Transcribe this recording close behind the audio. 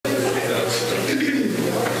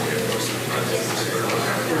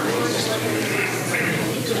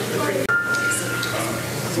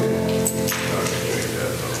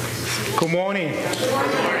Good morning.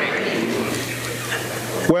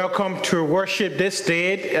 Welcome to worship this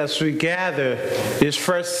day as we gather this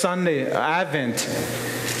first Sunday of Advent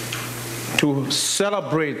to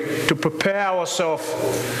celebrate, to prepare ourselves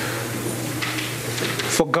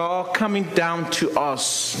for God coming down to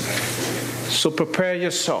us. So prepare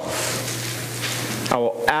yourself.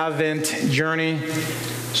 Our Advent journey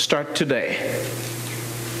starts today.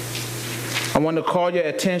 I want to call your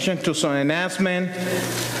attention to some announcement.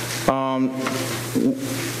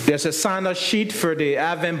 There's a sign-up sheet for the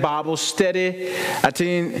Advent Bible study. I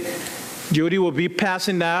think Judy will be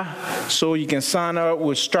passing that, so you can sign up.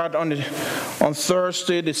 We'll start on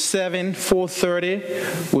Thursday the 7th,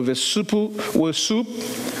 4:30 with soup.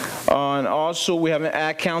 And also we have an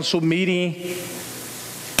ad council meeting.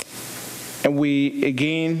 And we,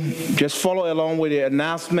 again, just follow along with the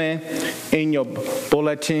announcement in your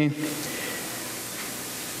bulletin.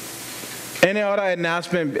 Any other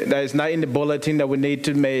announcement that is not in the bulletin that we need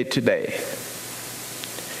to make today?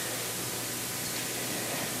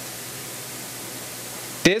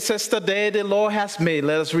 This is the day the Lord has made.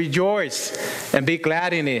 Let us rejoice and be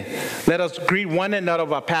glad in it. Let us greet one another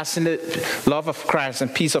with our passionate love of Christ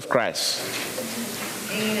and peace of Christ.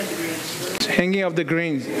 Hanging of the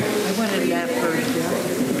greens. I wanted that first.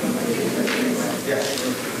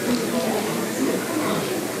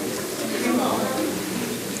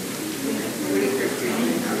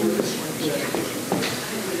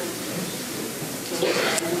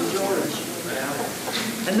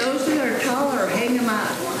 And those that are taller, hang them up.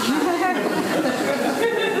 I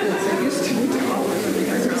used to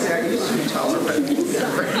be taller, but you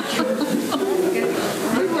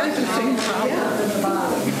guys are same problem.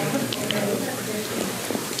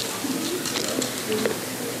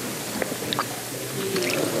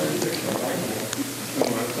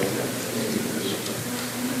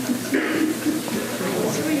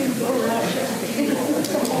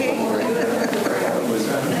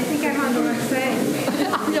 I think I'm on the left side.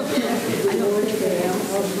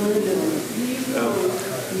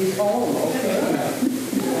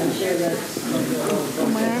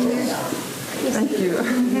 Thank you.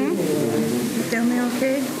 Down there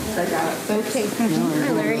okay? Okay.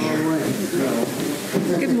 Hi, Larry.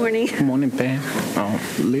 Good morning. Good morning, Pam.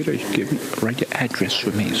 Later, write your address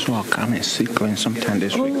for me, so I'll come and see Glenn sometime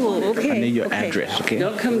this week. Oh, okay. I need your address, okay?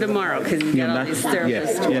 Don't come tomorrow because you got all these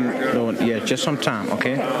therapists. Just sometime,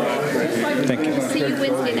 okay? Thank you. See you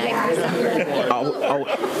Wednesday night for supper.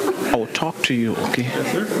 I will talk to you, okay?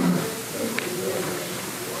 Yes, sir.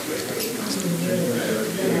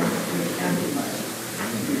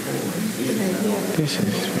 This is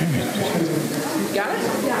very interesting. Got it?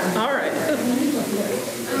 Yeah. All right.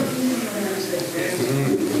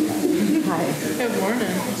 Hi. Good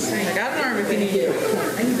morning. I got an arm if you need it.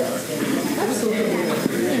 Absolutely.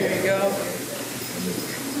 There you go.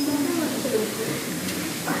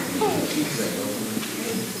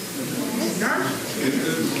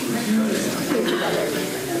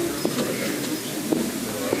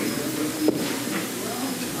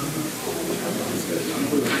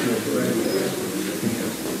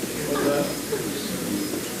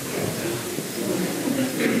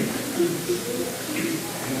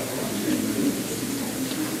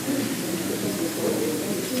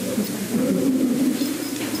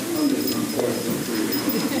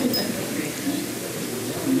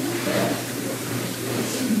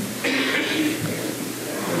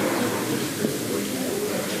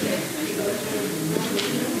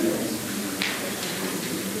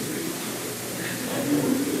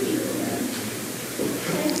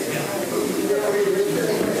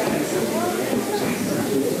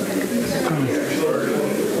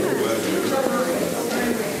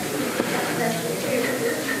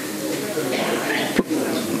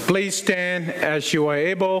 Please stand as you are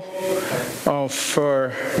able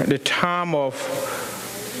for the time of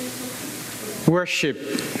worship.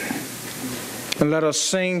 And let us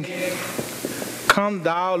sing, "Come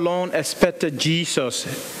Thou Long Expected Jesus,"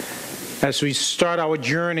 as we start our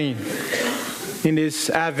journey in this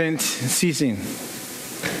Advent season.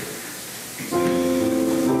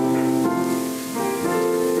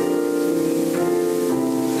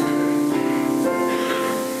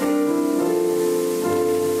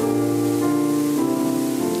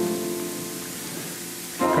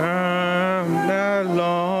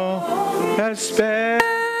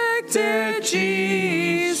 Expected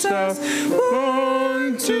Jesus,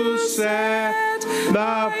 born to set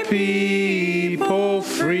the people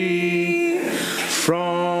free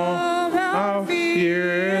from our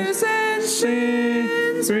fears and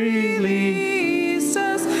sins. Release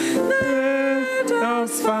us, let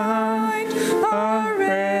us find our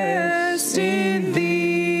rest in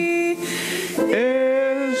Thee.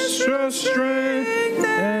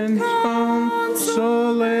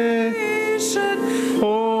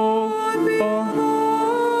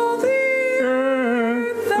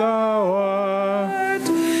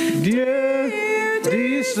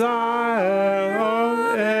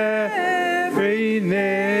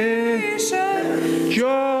 nation, joy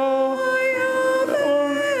of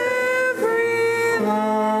every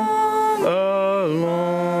alone.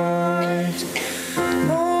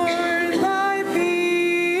 Born thy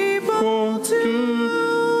people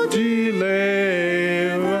to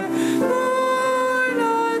deliver, born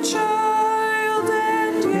a child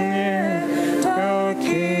and yet a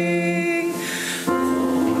king,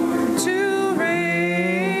 born to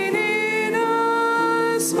reign in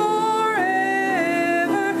us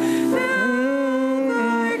forever. Now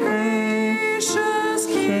thy gracious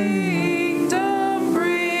kingdom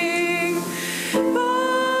bring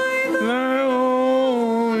by thy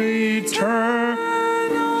own eternal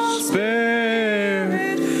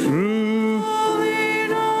spirit, rule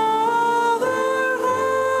in all their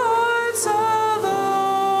hearts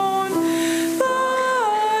alone.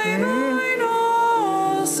 Thine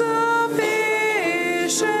all sufficient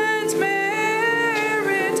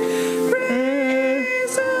merit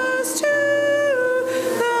brings us to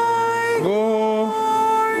thy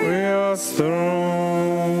glorious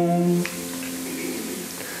throne.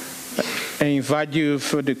 I invite you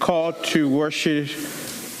for the call to worship.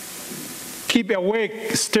 Keep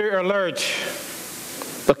awake, stay alert.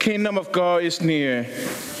 The kingdom of God is near.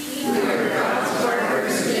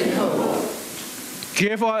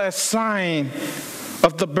 Give us a sign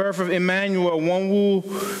of the birth of Emmanuel, one who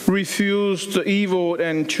refused the evil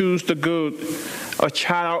and chose the good, a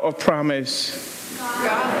child of promise.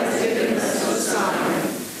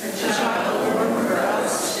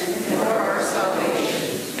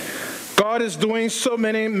 God is doing so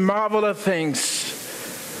many marvelous things.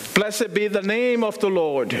 Blessed be the name of the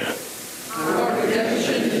Lord.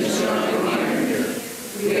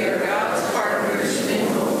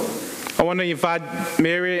 I want to invite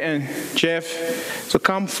Mary and Jeff to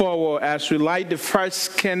come forward as we light the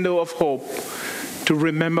first candle of hope, to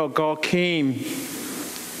remember God came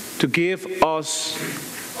to give us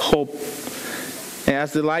hope. And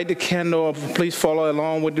as they light the candle, please follow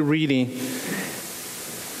along with the reading.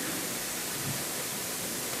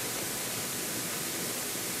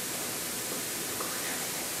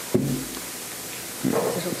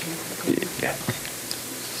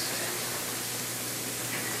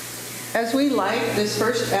 As we light this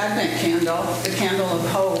first Advent candle, the candle of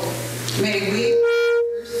hope, may we,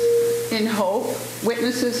 in hope,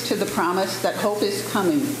 witnesses to the promise that hope is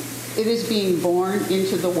coming. It is being born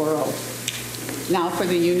into the world. Now for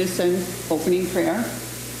the unison opening prayer.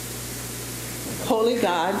 Holy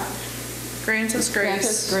God, grant us grant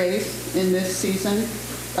us grace in this season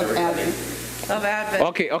of Advent.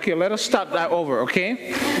 Okay, let us start that over,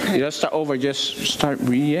 okay? Let's start over, just start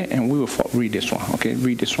reading it, and we will read this one, okay?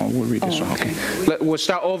 Read this one, we'll read this one, okay? We'll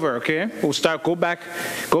start over, okay? We'll start, go back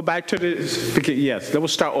to the, okay, yes, we'll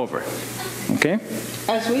start over, okay?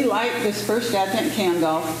 As we light this first Advent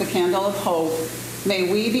candle, the candle of hope, may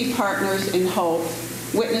we be partners in hope,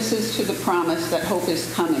 witnesses to the promise that hope is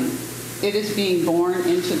coming. It is being born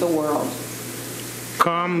into the world.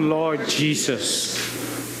 Come, Lord Jesus.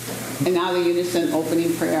 And now the unison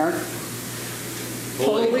opening prayer.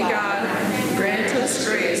 Holy God, grant us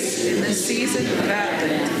grace in this season of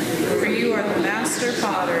Advent, for you are the master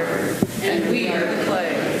potter, and we are the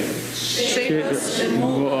clay. Shape us and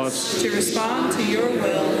mold us to respond to your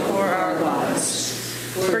will for our lives.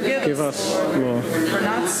 Forgive us, Lord, for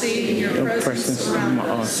not seeing your presence around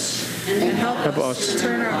us, and help us to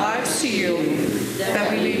turn our lives to you, that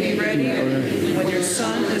we may be ready when your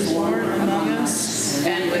Son is born among us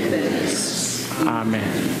and within us.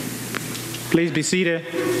 Amen. Please be seated.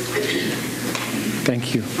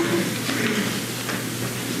 Thank you.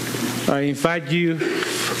 I invite you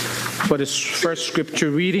for this first scripture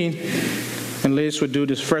reading, and Liz will do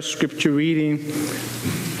this first scripture reading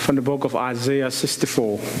from the book of Isaiah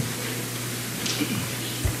 64.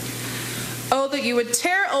 Oh, that you would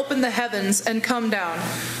tear open the heavens and come down,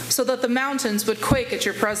 so that the mountains would quake at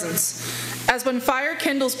your presence. As when fire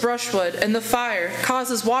kindles brushwood and the fire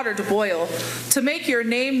causes water to boil, to make your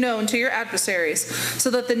name known to your adversaries, so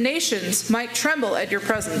that the nations might tremble at your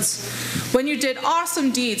presence. When you did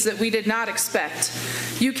awesome deeds that we did not expect,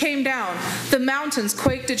 you came down, the mountains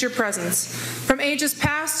quaked at your presence. From ages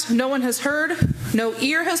past, no one has heard, no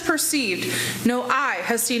ear has perceived, no eye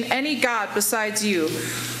has seen any God besides you,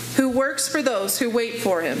 who works for those who wait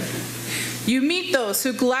for him. You meet those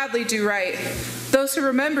who gladly do right, those who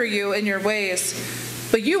remember you in your ways.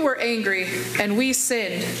 But you were angry, and we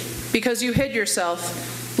sinned. Because you hid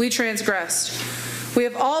yourself, we transgressed. We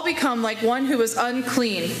have all become like one who is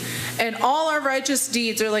unclean, and all our righteous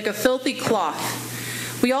deeds are like a filthy cloth.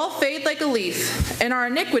 We all fade like a leaf, and our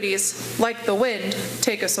iniquities, like the wind,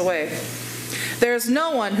 take us away. There is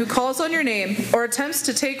no one who calls on your name or attempts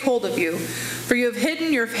to take hold of you, for you have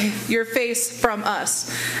hidden your face from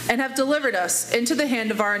us and have delivered us into the hand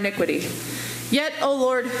of our iniquity. Yet, O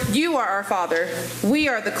Lord, you are our Father. We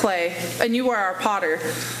are the clay, and you are our potter.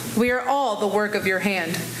 We are all the work of your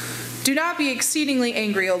hand. Do not be exceedingly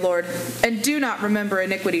angry, O Lord, and do not remember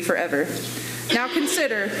iniquity forever. Now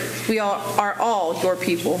consider, we are all your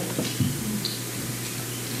people.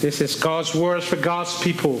 This is God's words for God's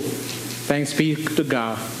people. Thanks be to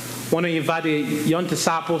God. I want to invite the young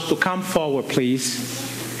disciples to come forward, please.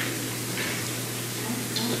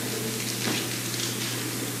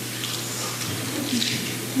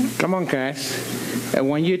 Come on, guys. I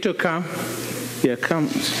want you to come. Here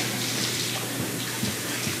comes.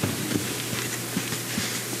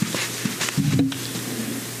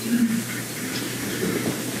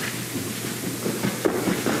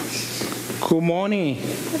 Good morning.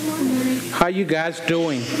 Good morning. How you guys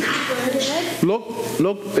doing? Good.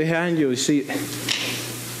 Look behind you. See,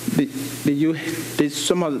 did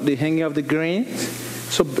some of the hanging of the greens?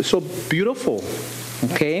 So beautiful.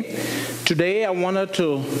 Okay. Today I wanted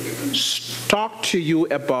to talk to you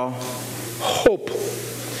about hope.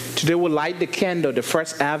 Today we'll light the candle, the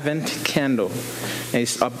first Advent candle. And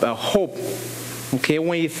it's about hope. Okay.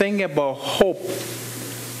 When you think about hope,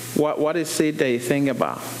 what is it that you think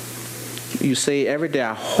about? You say every day,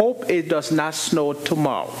 I hope it does not snow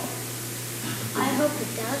tomorrow. I hope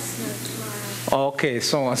it does snow tomorrow. Okay,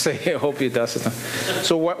 someone say, I hope it does.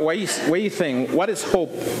 So what do you think? What is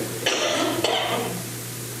hope?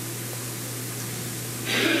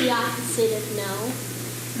 The opposite of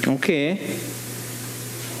no. Okay.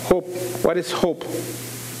 Hope. What is hope?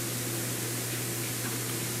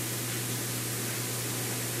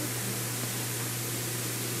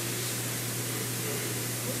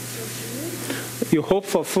 You hope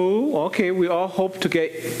for food. Okay, we all hope to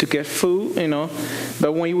get food, you know.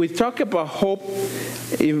 But when we talk about hope,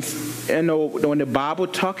 when the Bible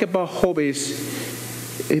talk about hope,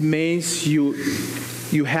 it means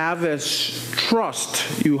you have a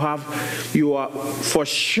trust. You are for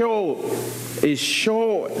sure. It's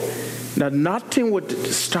sure that nothing would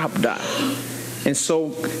stop that. And so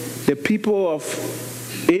the people of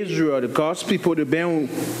Israel, the God's people, they've been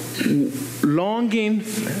longing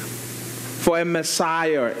for a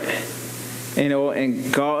Messiah, you know,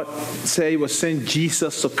 and God said He would send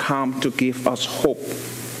Jesus to come to give us hope.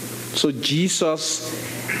 So Jesus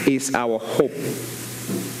is our hope,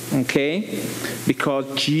 okay? Because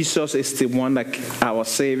Jesus is the one, like our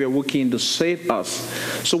Savior, who came to save us.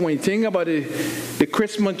 So when you think about the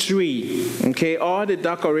Christmas tree, okay, all the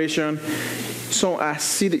decoration. So I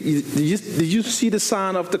see did you see the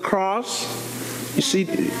sign of the cross? You see I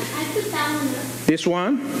put that one up. this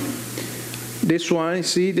one? This one, you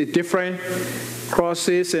see the different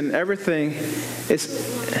crosses and everything. It's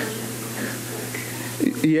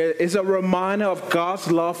a reminder of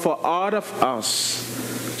God's love for all of us.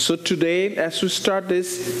 So today, as we start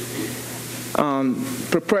this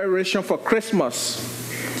preparation for Christmas,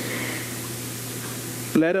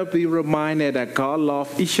 let us be reminded that God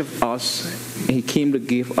loved each of us and He came to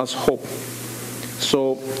give us hope.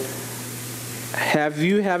 So, have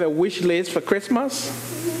you a wish list for Christmas?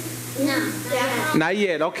 No. Not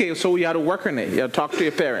yet. Okay, so you have to work on it. You have to talk to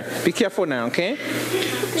your parent. Be careful now, okay?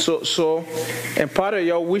 So, and part of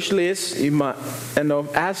your wish list, you might,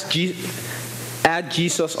 add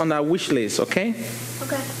Jesus on that wish list, okay?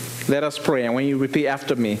 Okay. Let us pray, and when you repeat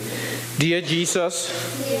after me, Dear Jesus,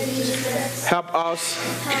 help us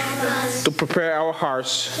to prepare our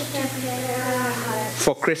hearts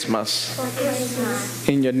for Christmas.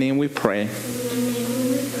 In your name we pray.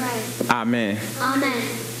 Amen. Amen.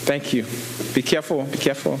 Thank you. Be careful. Be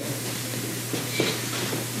careful.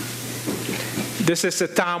 This is the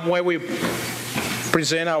time where we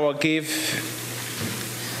present our gift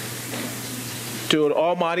to the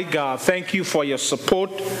Almighty God. Thank you for your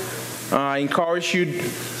support. I encourage you.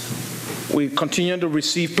 We continue to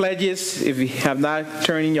receive pledges. If you have not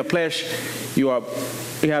turned in your pledge, you have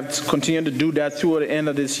to continue to do that through the end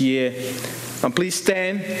of this year. And please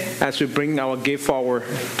stand as we bring our gift forward,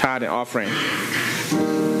 tithe and offering.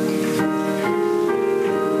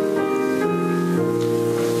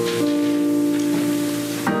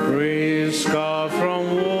 Praise God from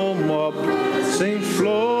whom a blessing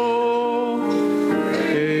flow.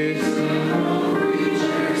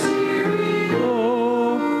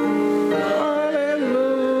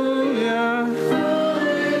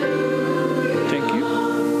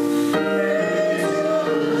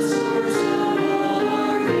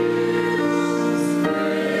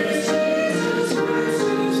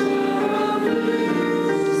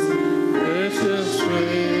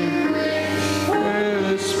 Oh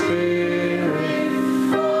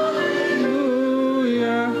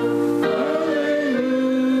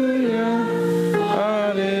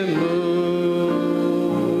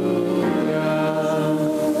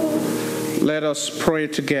us pray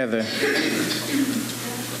together.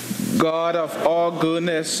 God of all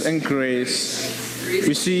goodness and grace,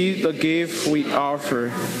 receive the gift we offer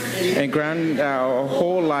and grant that our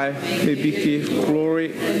whole life may be give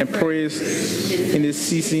glory and praise in this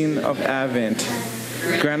season of Advent.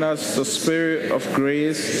 Grant us the spirit of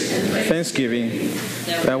grace and thanksgiving,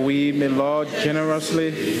 that we may love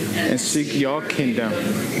generously and seek your kingdom.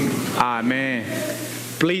 Amen.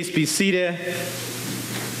 Please be seated.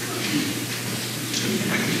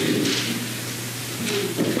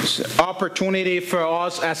 It's an opportunity for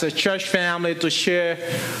us as a church family to share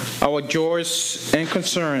our joys and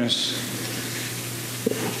concerns.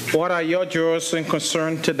 What are your joys and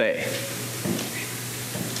concerns today?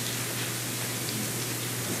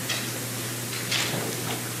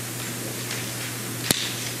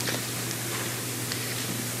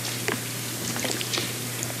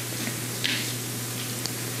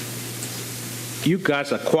 You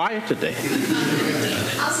guys are quiet today.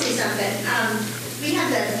 I'll say something. We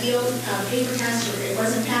had the field paper test. It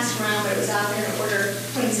wasn't passed around, but it was out there in order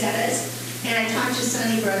poinsettias. And I talked to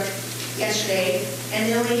Sunnybrook yesterday, and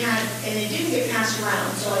they only had, and it didn't get passed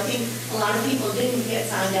around. So I think a lot of people didn't get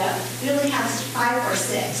signed up. We only have 5 or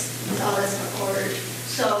 6. That's all that's ordered.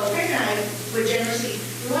 So Craig and I would generously,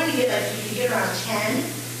 we wanted to get you could get around 10.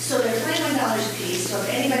 So they're $21 a piece. So if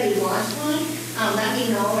anybody wants one, let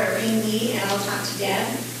me know or ring me, and I'll talk to Deb.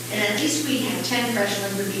 And at least we have 10 fresh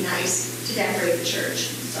ones would be nice to decorate the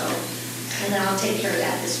church. So, and then I'll take care of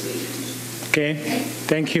that this week. Okay,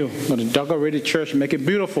 thank you. For the decorated church, make it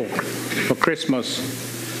beautiful for Christmas.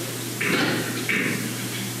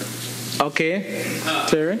 Okay,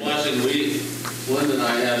 Terry? Blessing, Linda and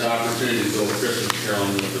I had the opportunity to go Christmas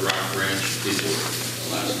caroling with the Rock Ranch people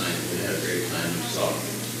last night. We had a great time. We saw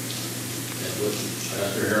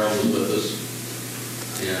Pastor Harold was with us.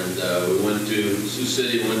 And we went to Sioux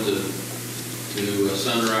City, went to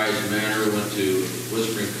Sunrise Manor, we went to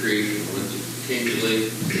Whispering Creek, we went to Cambridge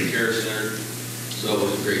Lake Care Center. So it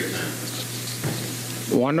was a great time.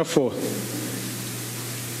 Wonderful.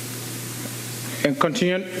 And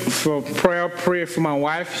continue for prayer for my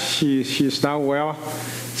wife. She's not well,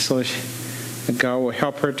 so God will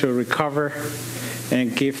help her to recover.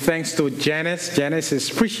 And give thanks to Janice. Janice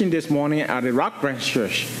is preaching this morning at the Rock Branch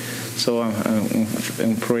Church. So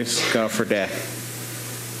and praise God for that.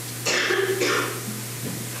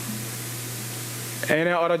 Any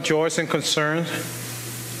other joys and concerns?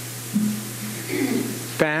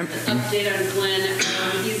 Pam? Update on Glenn.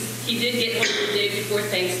 He did get home the day before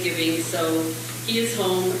Thanksgiving, so he is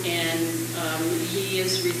home and he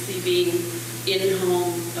is receiving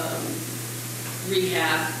in-home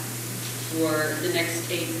rehab for the next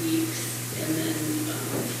 8 weeks, and then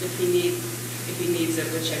if he needs it,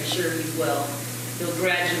 which I'm sure he will, he'll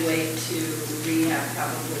graduate to rehab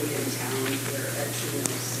probably in town here at Tino.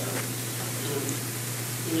 So,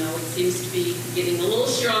 it seems to be getting a little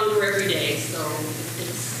stronger every day. So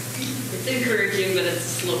it's encouraging, but it's a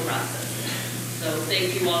slow process. So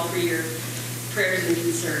thank you all for your prayers and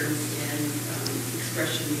concerns and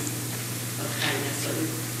expressions of kindness that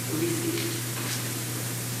we received.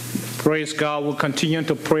 Praise God. We'll continue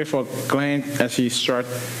to pray for Glenn as he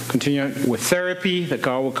continue with therapy, that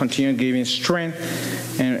God will continue giving strength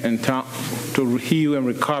and to heal and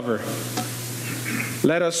recover.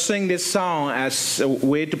 Let us sing this song as a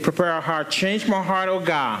way to prepare our heart. Change my heart, oh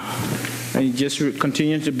God. And you just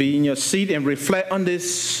continue to be in your seat and reflect on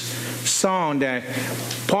this song, that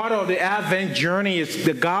part of the Advent journey is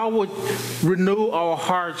that God would renew our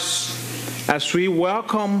hearts as we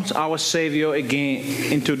welcome our Savior again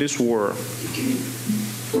into this world.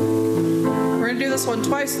 We're going to do this one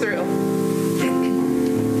twice through.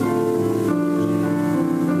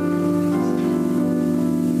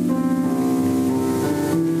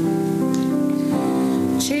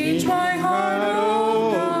 Change my heart,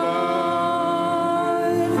 oh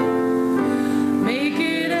God, make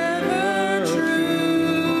it ever true.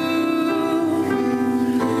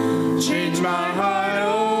 Change my heart,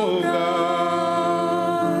 oh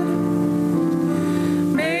God,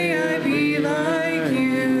 may I be like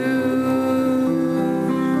you.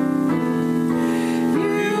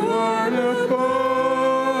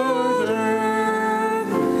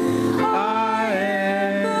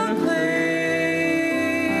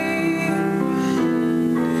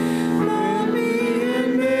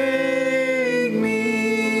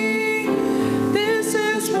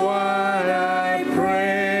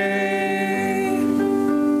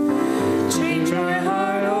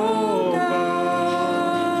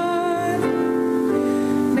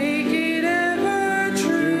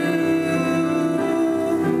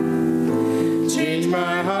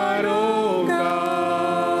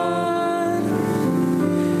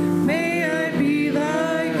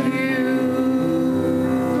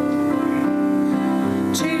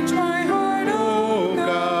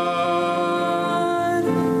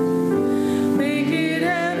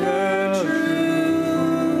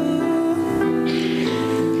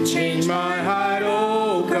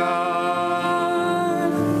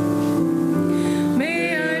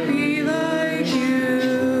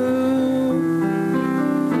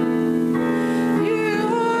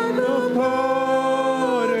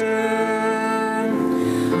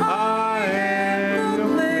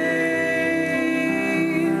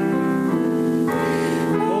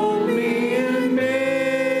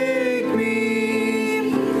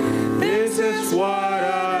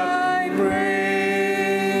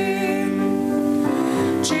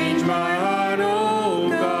 Change my heart, oh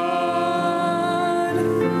God.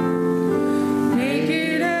 Make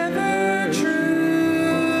it ever true.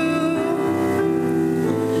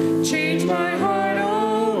 Change my heart,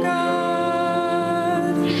 oh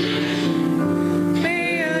God.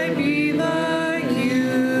 May I be like you.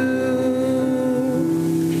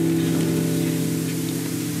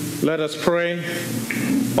 Let us pray.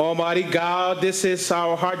 Almighty God, this is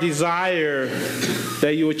our heart desire,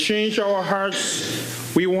 that you would change our hearts.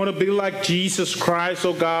 We want to be like Jesus Christ,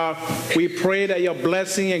 oh God. We pray that your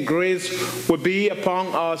blessing and grace would be upon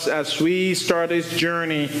us as we start this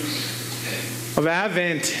journey of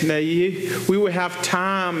Advent, that we will have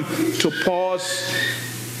time to pause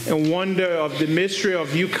and wonder of the mystery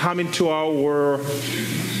of you coming to our world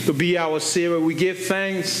to be our Savior. We give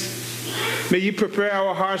thanks. May you prepare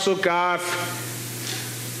our hearts, oh God,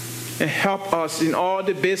 and help us in all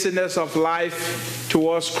the busyness of life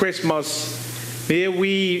towards Christmas. May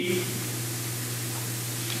we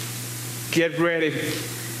get ready.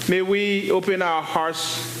 May we open our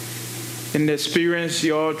hearts and experience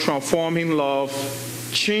your transforming love.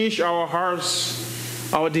 Change our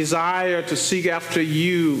hearts, our desire to seek after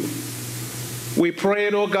you. We pray,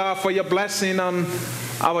 oh God, for your blessing on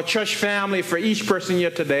our church family, for each person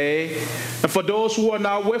here today, and for those who are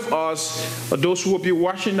not with us, or those who will be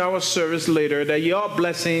watching our service later, that your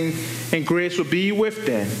blessing and grace will be with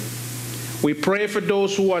them. We pray for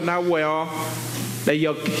those who are not well, that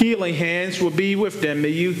your healing hands will be with them. May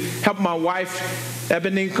you help my wife,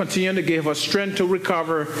 Ebony, continue to give her strength to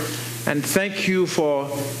recover, and thank you for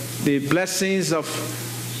the blessings of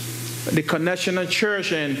the Connection of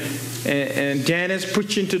Church and Janice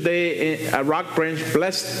preaching today at Rock Branch.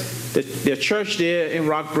 Bless the church there in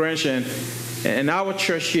Rock Branch and our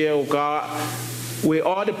church here, oh God. With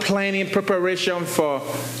all the planning, preparation for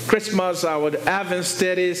Christmas, our Advent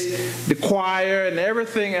studies, the choir, and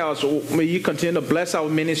everything else, may you continue to bless our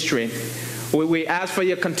ministry. We ask for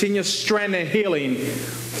your continued strength and healing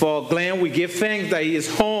for Glenn. We give thanks that he is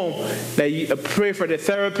home, that you pray for the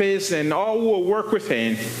therapists and all who will work with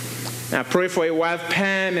him. I pray for your wife,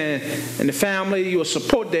 Pam, and the family. You will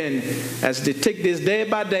support them as they take this day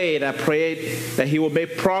by day. And I pray that he will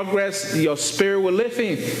make progress. Your spirit will lift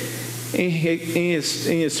him in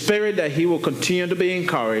his spirit, that he will continue to be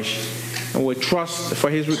encouraged. And we trust for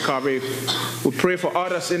his recovery. We pray for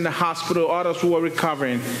others in the hospital, others who are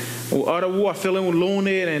recovering, others who are feeling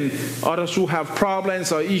lonely, and others who have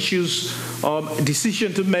problems or issues or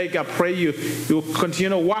decisions to make. I pray you will continue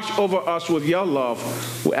to watch over us with your love.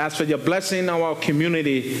 We ask for your blessing on our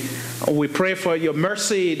community. We pray for your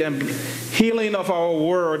mercy and healing of our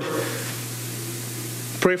world.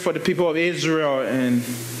 Pray for the people of Israel and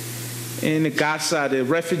in Gaza, the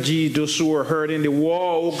refugees, those who are hurt in the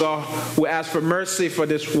war. Oh God, we ask for mercy for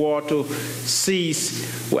this war to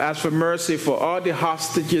cease. We ask for mercy for all the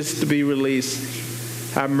hostages to be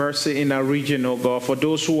released. Have mercy in our region, oh God, for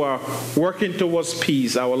those who are working towards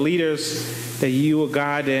peace, our leaders, that you will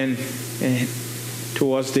guide them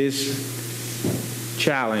towards this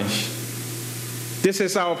challenge. This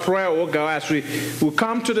is our prayer, oh God, as we will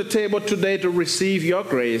come to the table today to receive your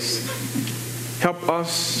grace. Help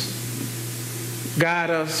us, guide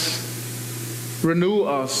us, renew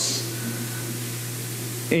us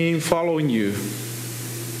in following you.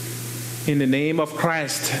 In the name of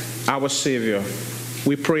Christ, our Savior,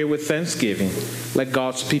 we pray with thanksgiving. Let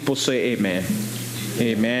God's people say amen.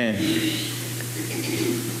 Amen.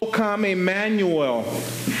 Come, Emmanuel,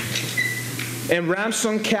 and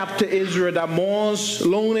ransom captive Israel that mourns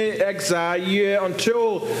lonely exile year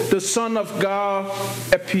until the Son of God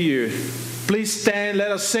appear. Please stand,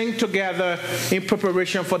 let us sing together in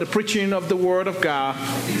preparation for the preaching of the word of God.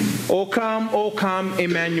 O come,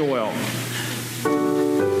 Emmanuel. Emmanuel,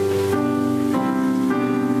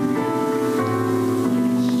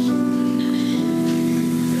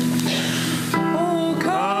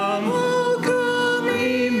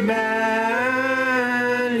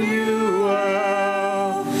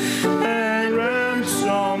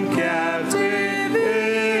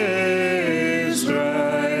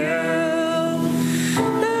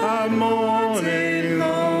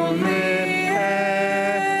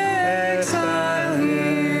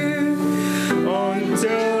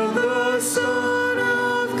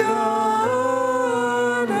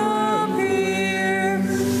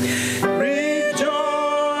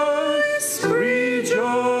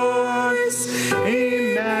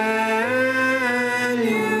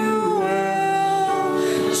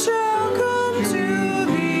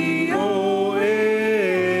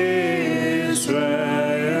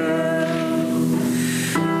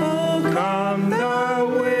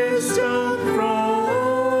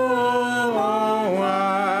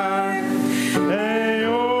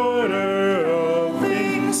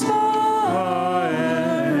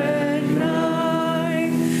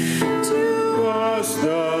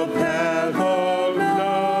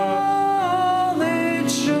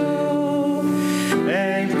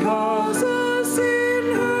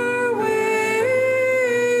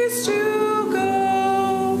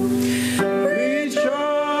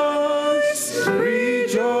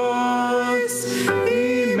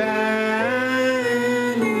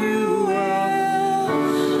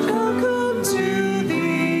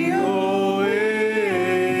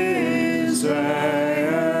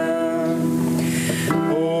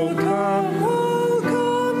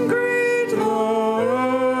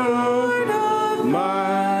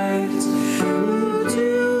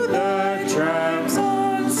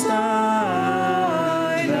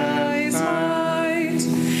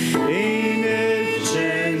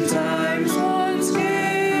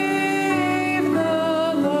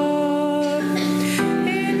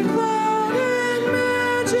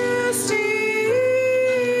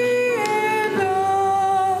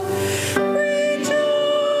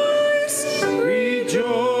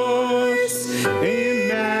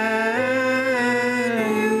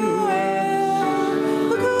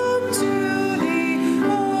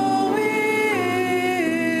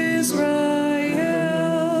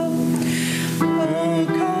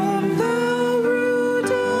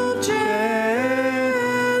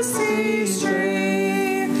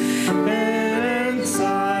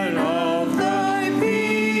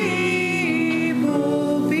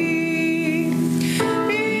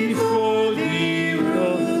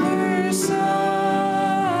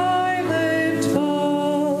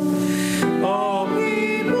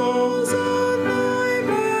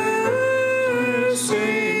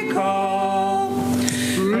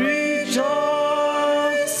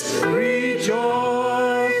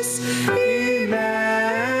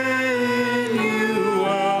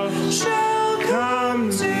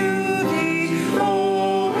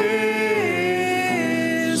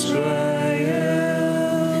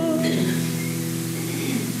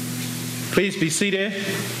 be seated.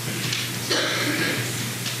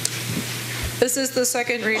 This is the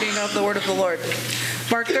second reading of the word of the Lord.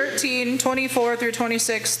 Mark 13, 24 through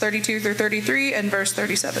 26, 32 through 33, and verse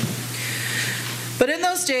 37. But in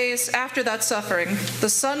those days after that suffering,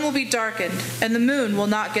 the sun will be darkened, and the moon will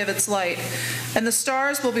not give its light, and the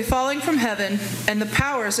stars will be falling from heaven, and the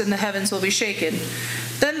powers in the heavens will be shaken.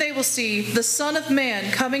 Then they will see the Son of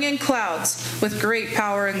Man coming in clouds with great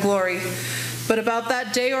power and glory. But about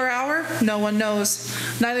that day or hour, no one knows,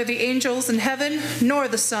 neither the angels in heaven nor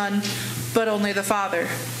the Son, but only the Father.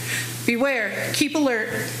 Beware, keep alert,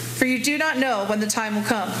 for you do not know when the time will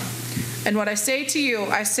come. And what I say to you,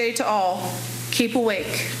 I say to all, keep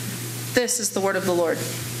awake. This is the word of the Lord.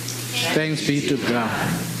 Thanks be to God.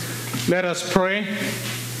 Let us pray.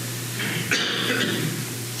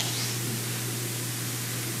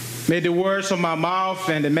 May the words of my mouth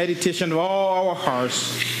and the meditation of all our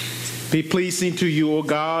hearts be pleasing to you, O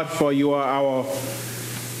God, for you are our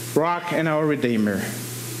rock and our Redeemer.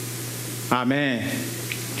 Amen.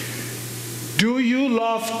 Do you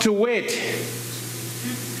love to wait?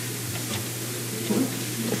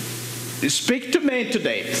 Speak to me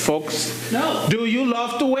today, folks. No. Do you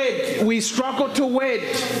love to wait? We struggle to wait.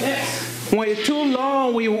 Yes. When it's too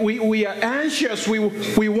long, we are anxious. We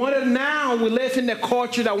want it now. We live in a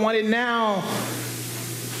culture that want it now.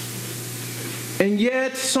 And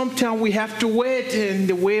yet, sometimes we have to wait, and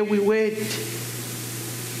the way we wait.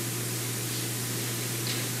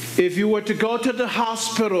 If you were to go to the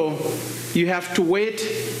hospital, you have to wait,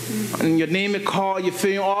 and your name is called, you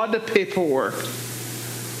fill in all the paperwork.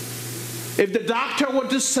 If the doctor were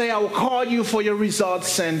to say, I will call you for your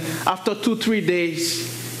results, and after 2-3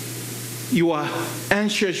 days, you are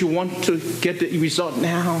anxious, you want to get the result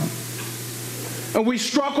now. And we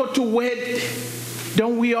struggle to wait,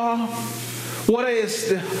 don't we all? What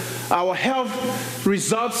is our health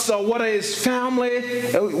results, or what is family?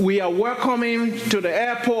 We are welcoming to the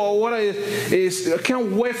airport, or what is I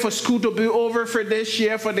can't wait for school to be over for this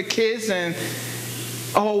year for the kids, and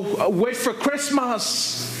wait for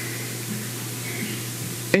Christmas.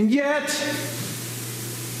 And yet,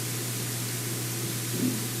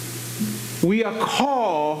 we are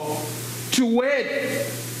called to wait.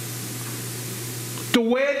 To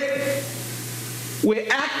wait with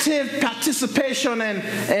active participation, and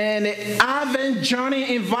the Advent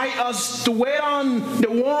journey invite us to wait on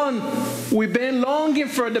the one we've been longing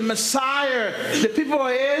for, the Messiah. The people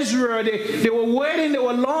of Israel, they were waiting, they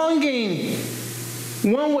were longing.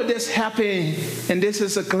 When would this happen? And this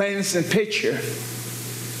is a glancing picture.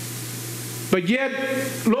 But yet,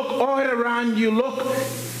 look all around you. Look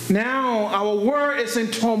now, our world is in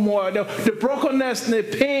turmoil. The brokenness, the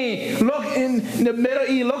pain. Look in the Middle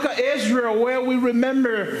East. Look at Israel, where we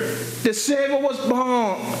remember the Savior was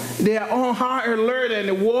born. They are on high alert, and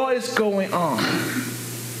the war is going on.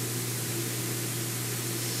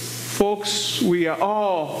 Folks, we are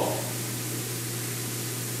all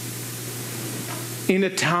in a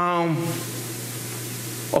time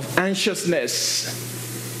of anxiousness.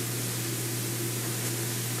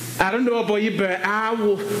 I don't know about you, but I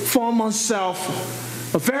will find myself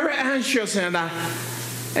very anxious, and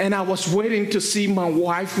I was waiting to see my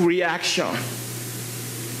wife's reaction.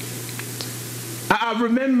 I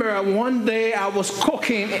remember one day I was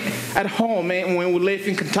cooking at home when we lived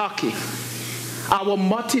in Kentucky. I was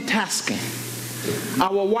multitasking.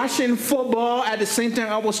 I was watching football at the same time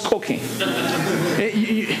I was cooking.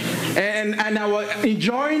 And I was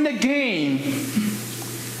enjoying the game.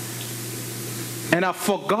 And I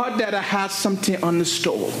forgot that I had something on the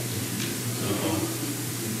stove.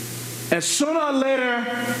 And sooner or later,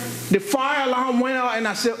 the fire alarm went out, and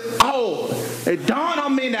I said, it dawned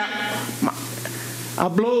on me that I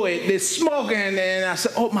blew it. The smoke, and I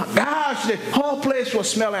said, oh my gosh, the whole place was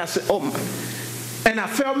smelling. I said, oh my. And I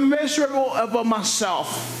felt miserable about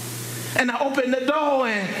myself. And I opened the door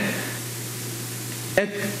and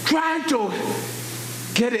tried to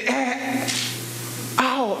get the air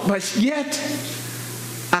out, but yet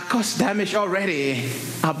I caused damage already.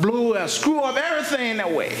 I blew, I screwed up everything that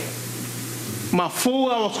way. My food,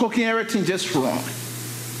 I was cooking everything just wrong.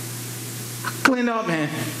 I cleaned up,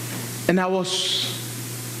 and I was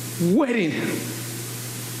waiting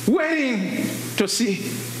to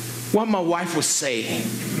see what my wife would say.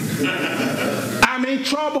 I'm in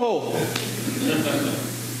trouble.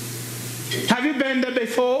 Have you been there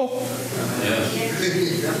before?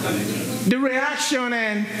 Yes. The reaction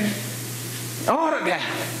and all of that.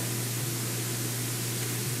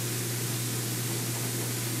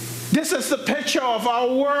 This is the picture of our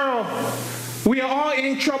world. We are all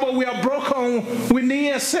in trouble. We are broken. We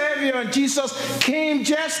need a Savior. And Jesus came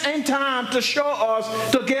just in time to show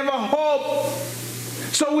us, to give us hope.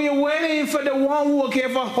 So we are waiting for the one who will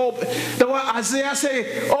give us hope. The one Isaiah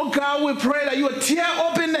said, oh God, we pray that you will tear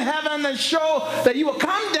open the heaven and show that you will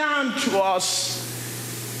come down to us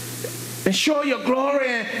and show your glory.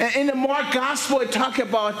 And in the Mark Gospel, it talks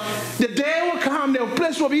about the day will come, the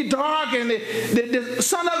place will be dark, and the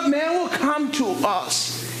Son of Man will come to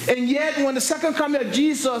us. And yet, when the second coming of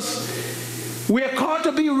Jesus, we are called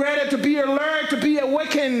to be ready, to be alert, to be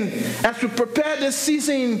awakened as we prepare this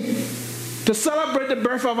season to celebrate the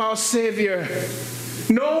birth of our Savior.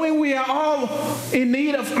 Knowing we are all in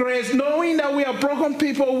need of grace, knowing that we are broken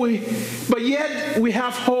people, but yet we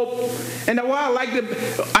have hope. And that's why I like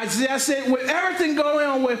Isaiah said, with everything going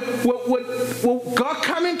on, with God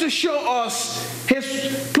coming to show us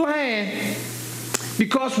his plan,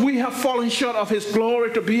 because we have fallen short of his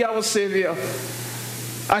glory to be our Savior.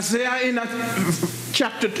 Isaiah in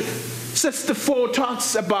chapter 64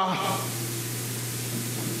 talks about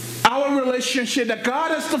our relationship, that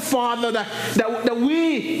God is the Father, that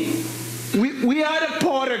we are the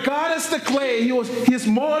potter, God is the clay. He's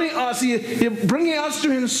molding us, He's bringing us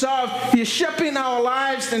to himself, He's shaping our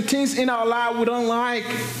lives and things in our life we don't like.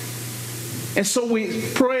 And so we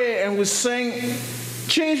pray and we sing,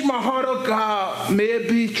 change my heart, oh God, may it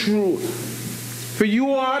be true. For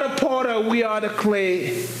you are the potter, we are the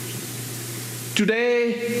clay.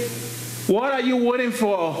 Today, what are you waiting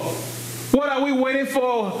for? What are we waiting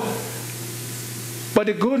for? But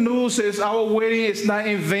the good news is our waiting is not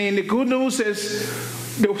in vain. The good news is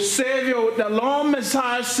the Savior, the long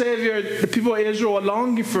Messiah Savior, the people of Israel are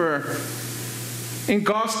longing for. In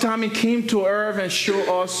God's time, He came to earth and showed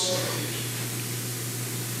us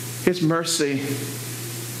His mercy.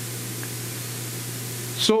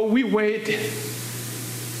 So we wait,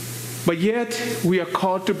 but yet we are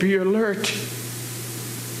called to be alert.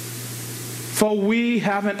 For we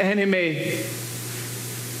have an enemy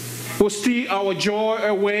who steal our joy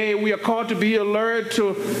away. We are called to be alert,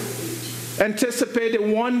 to anticipate the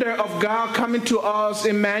wonder of God coming to us.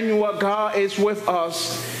 Emmanuel, God is with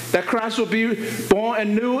us. That Christ will be born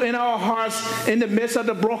anew in our hearts in the midst of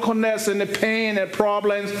the brokenness and the pain and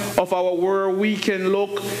problems of our world. We can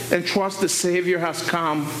look and trust the Savior has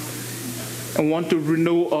come and want to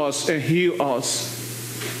renew us and heal us.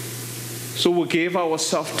 So we give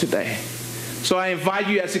ourselves today. So I invite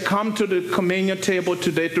you as you come to the communion table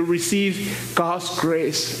today to receive God's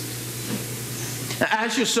grace. And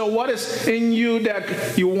ask yourself, what is in you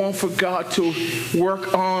that you want for God to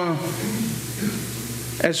work on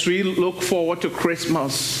as we look forward to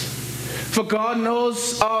Christmas? For God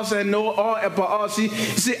knows us and knows all about us. You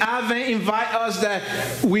see, Advent invite us that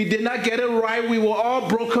we did not get it right. We were all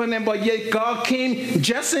broken, but yet God came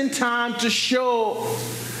just in time to show.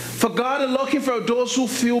 For God is looking for those who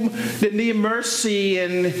feel they need mercy.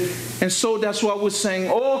 And so that's what we're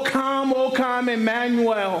saying. Oh, come,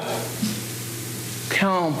 Emmanuel.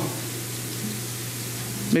 Come.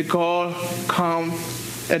 May God come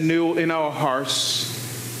anew in our hearts.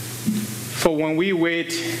 For when we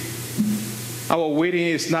wait, our waiting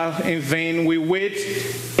is not in vain. We wait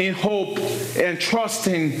in hope and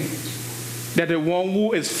trusting that the one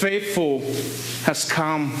who is faithful has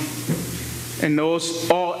come and knows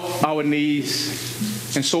all our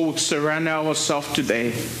needs. And so we surrender ourselves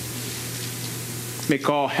today. May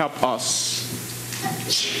God help us.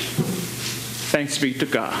 Thanks be to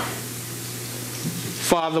God.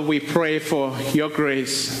 Father, we pray for your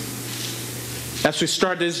grace as we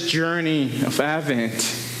start this journey of Advent.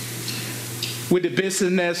 With the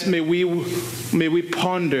business, may we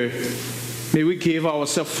ponder, may we give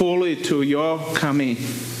ourselves fully to your coming.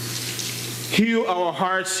 Heal our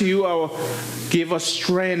hearts, give us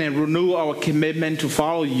strength and renew our commitment to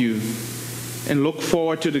follow you and look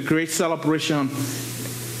forward to the great celebration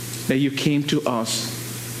that you came to us.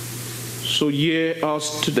 So hear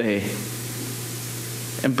us today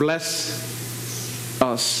and bless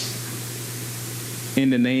us in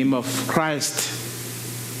the name of Christ,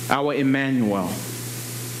 our Emmanuel.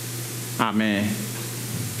 Amen.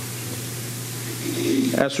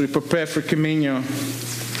 As we prepare for communion,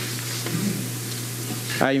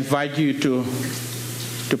 I invite you to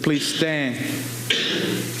please stand.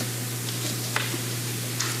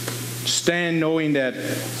 Stand knowing that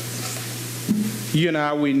you and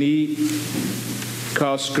I, we need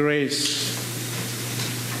God's grace.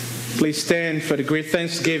 Please stand for the great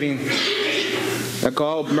thanksgiving that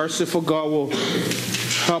God, merciful God, will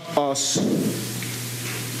help us.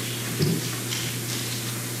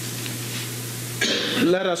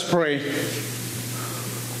 Let us pray.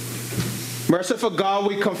 Merciful God,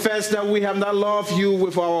 we confess that we have not loved you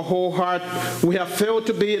with our whole heart. We have failed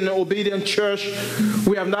to be an obedient church.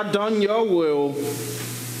 We have not done your will.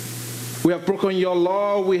 We have broken your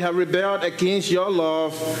law. We have rebelled against your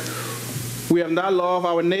love. We have not loved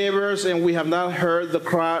our neighbors, and we have not heard the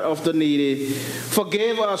cry of the needy.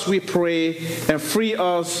 Forgive us, we pray, and free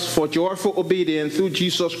us for joyful obedience through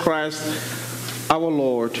Jesus Christ, our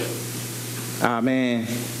Lord. Amen.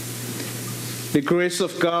 The grace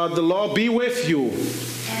of God, the Lord be with you.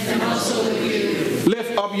 And also with you.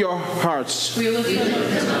 Lift up your hearts. We lift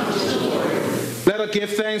them up to the Lord. Let us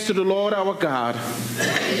give thanks to the Lord our God.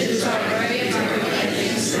 It is our right and our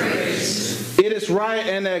praise. It is right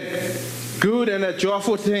and a good and a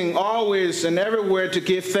joyful thing always and everywhere to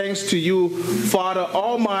give thanks to you, Father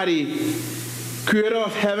Almighty, Creator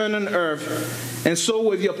of heaven and earth. And so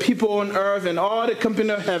with your people on earth and all the company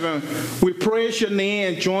of heaven, we praise your name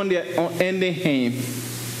and join the ending hymn.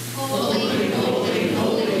 Holy, holy,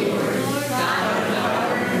 holy Lord, God of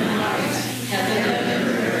power and might, heaven and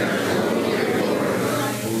earth,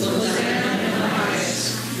 Lord. Hosanna in the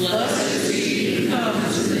highest. Blessed is he who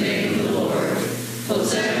comes in the name of the Lord.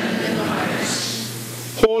 Hosanna in the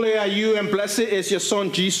highest. Holy are you and blessed is your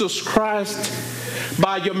Son, Jesus Christ.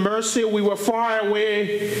 By your mercy, we were far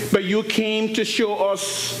away, but you came to show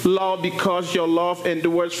us love because your love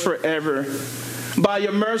endures forever. By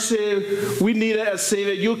your mercy, we needed a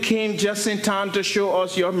Savior. You came just in time to show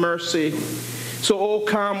us your mercy. So, O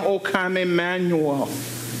come, Emmanuel,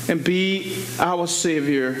 and be our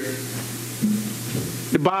Savior.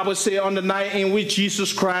 The Bible says on the night in which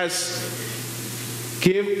Jesus Christ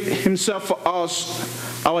gave himself for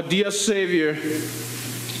us, our dear Savior,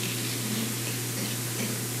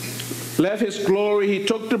 left his glory, he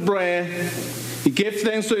took the bread, he gave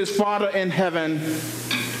thanks to his Father in heaven,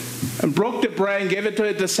 and broke the bread and gave it to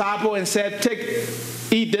his disciple and said, "Take,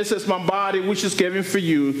 eat, this is my body which is given for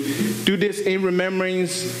you. Do this in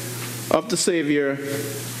remembrance of the Savior."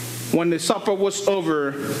 When the supper was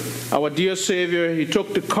over, our dear Savior, he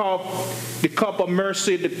took the cup of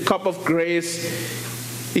mercy, the cup of grace.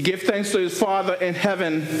 He gave thanks to his Father in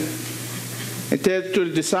heaven. And said to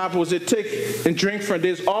the disciples, "Take and drink from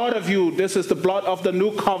this, all of you. This is the blood of the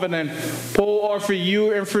new covenant, poured out for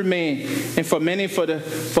you and for me, and for many for the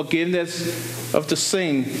forgiveness of the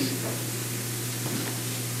sins."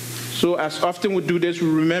 So as often we do this, we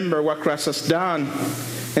remember what Christ has done.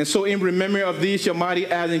 And so in memory of these, your mighty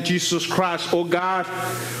acts in Jesus Christ, O God,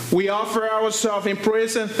 we offer ourselves in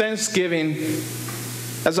praise and thanksgiving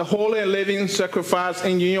as a holy and living sacrifice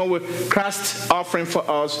in union with Christ's offering for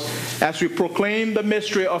us, as we proclaim the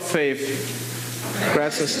mystery of faith.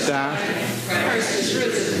 Christ has died. Christ is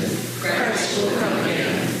risen. Christ will come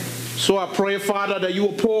again. So I pray, Father, that you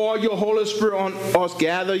will pour your Holy Spirit on us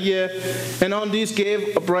gathered here, and on these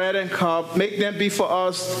give bread and cup. Make them be for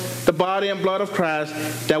us the body and blood of Christ,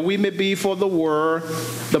 that we may be for the world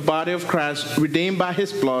the body of Christ, redeemed by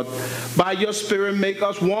his blood. By your Spirit, make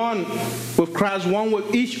us one with Christ, one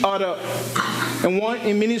with each other, and one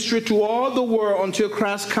in ministry to all the world until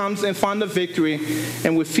Christ comes and find the victory,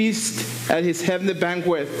 and we feast at his heavenly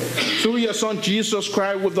banquet. Through your Son, Jesus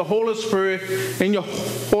Christ, with the Holy Spirit in your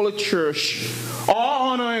holy church.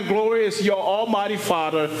 All honor and glory is your almighty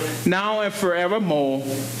Father, now and forevermore.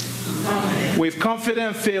 Amen. With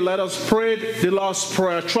confident faith, let us pray the Lord's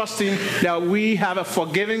Prayer, trusting that we have a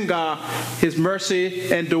forgiving God. His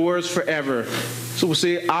mercy endures forever. So we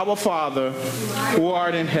say, Our Father, who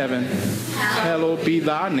art in heaven, hallowed be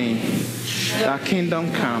thy name. Thy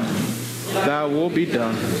kingdom come, thy will be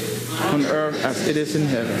done, on earth as it is in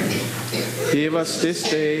heaven. Give us this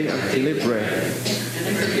day our daily bread.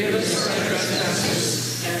 And forgive us our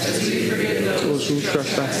trespasses, as we forgive those who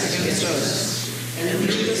trespass against us. And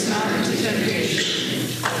lead us not into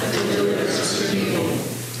temptation, but deliver us from evil.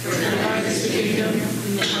 For thine is the kingdom,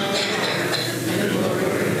 and the power, and the glory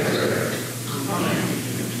forever. Amen.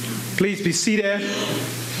 Please be seated.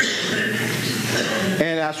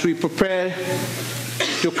 And as we prepare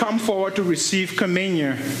to come forward to receive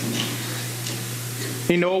communion,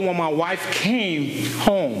 you know, when my wife came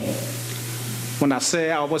home, when I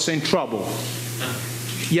said I was in trouble,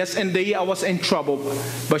 yes, indeed, I was in trouble,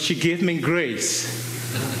 but she gave me grace.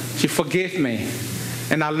 She forgave me,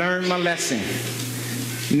 and I learned my lesson.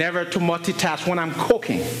 Never to multitask when I'm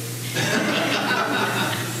cooking.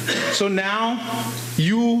 So now,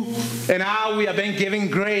 you and I, we have been given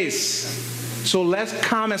grace. So let's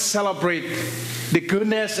come and celebrate the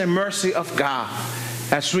goodness and mercy of God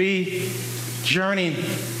as we journey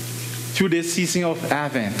through this season of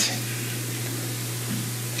Advent.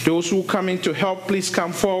 Those who come in to help, please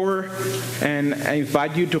come forward, and I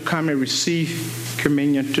invite you to come and receive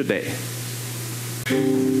communion today.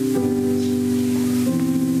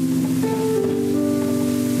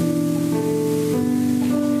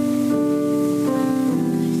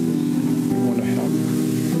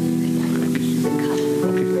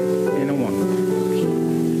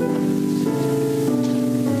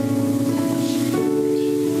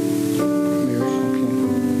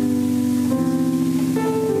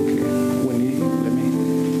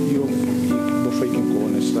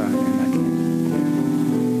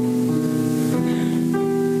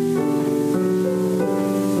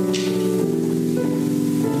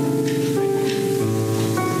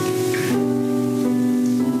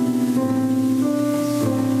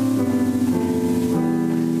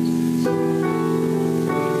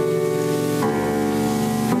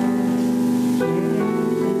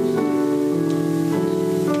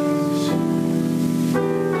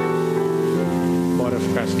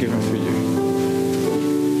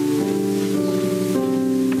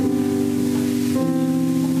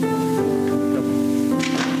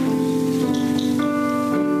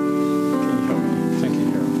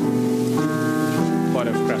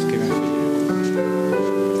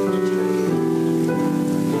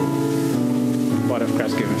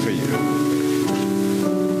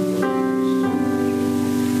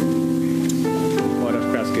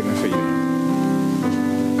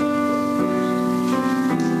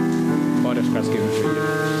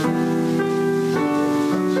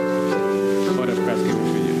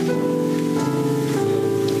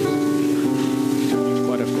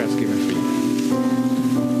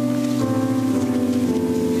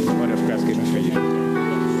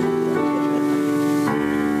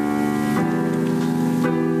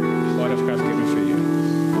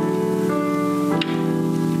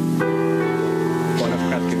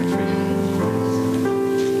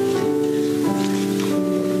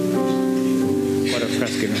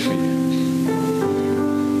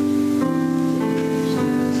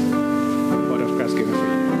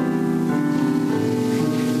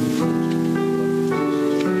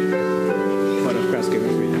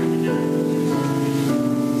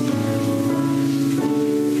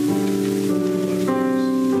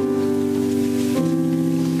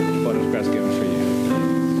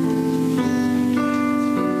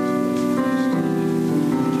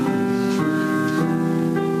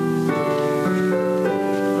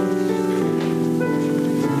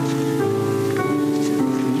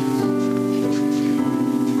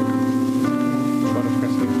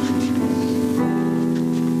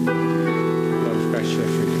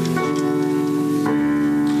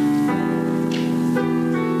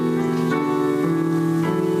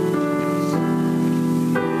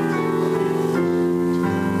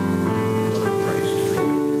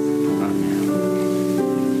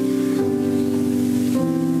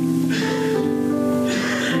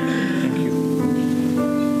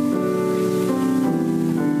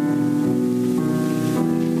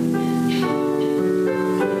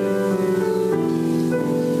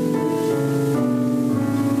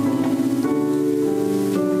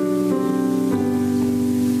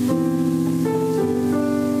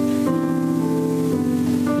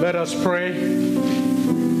 Let us pray.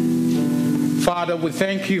 Father, we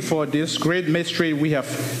thank you for this great mystery we have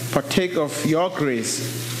partake of your grace.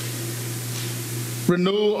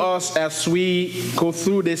 Renew us as we go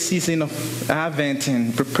through this season of Advent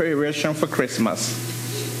and preparation for Christmas.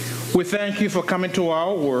 We thank you for coming to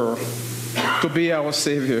our world to be our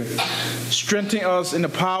Savior. Strengthen us in the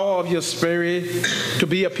power of your Spirit to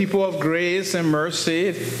be a people of grace and mercy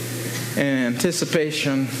and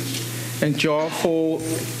anticipation and joyful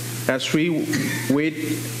as we wait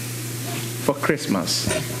for Christmas.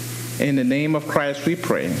 In the name of Christ we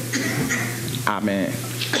pray. Amen.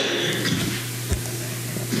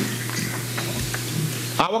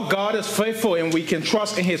 Our God is faithful and we can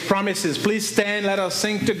trust in his promises. Please stand, let us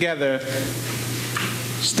sing together.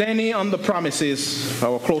 Standing on the promises,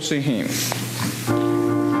 our closing hymn.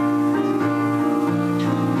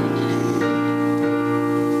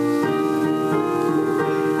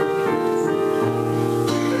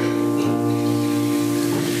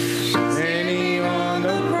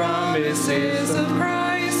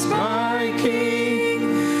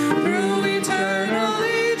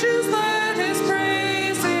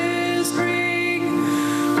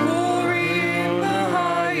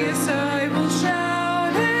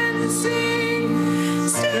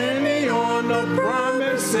 On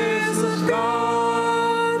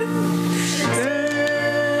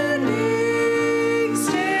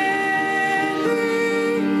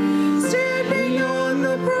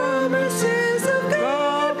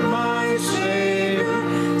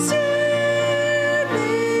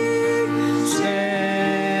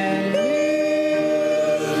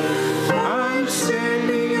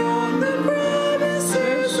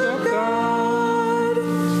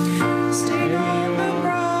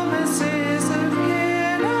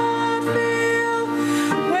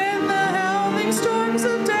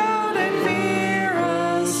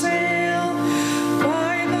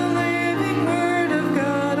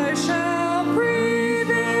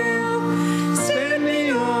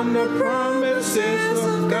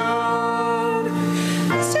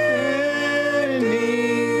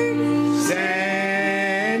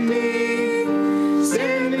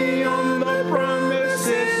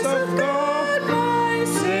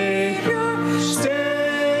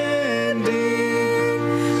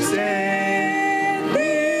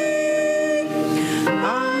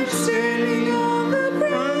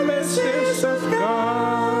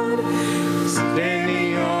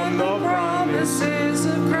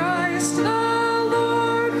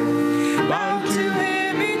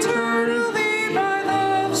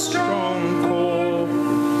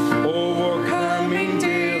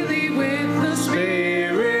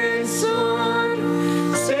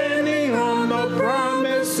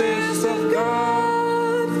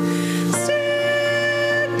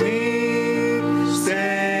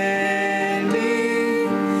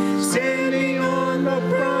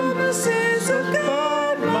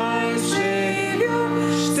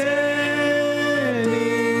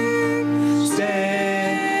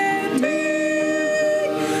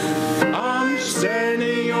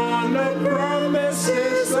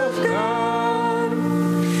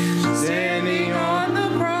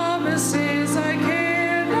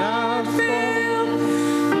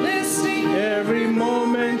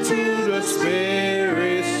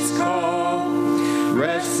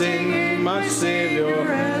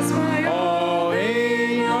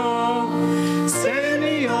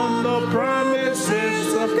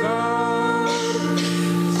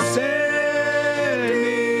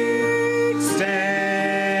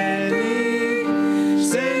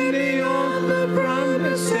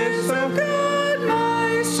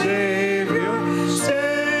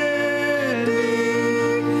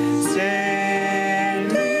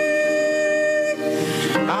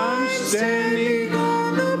standing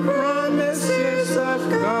on the promises of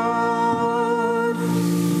God.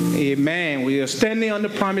 Amen. We are standing on the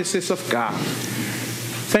promises of God.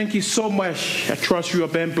 Thank you so much. I trust you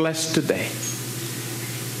have been blessed today.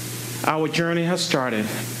 Our journey has started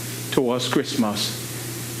towards Christmas.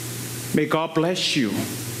 May God bless you.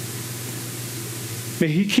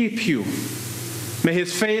 May He keep you. May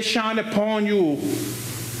His face shine upon you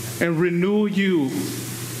and renew you.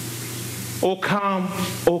 O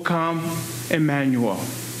come, Emmanuel.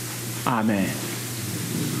 Amen.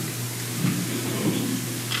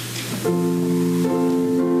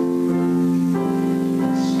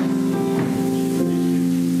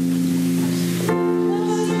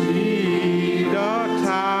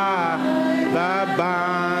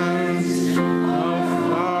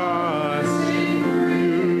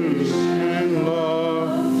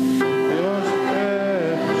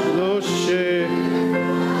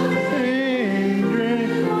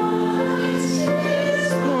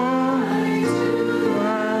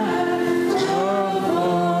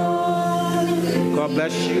 God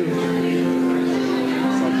bless you.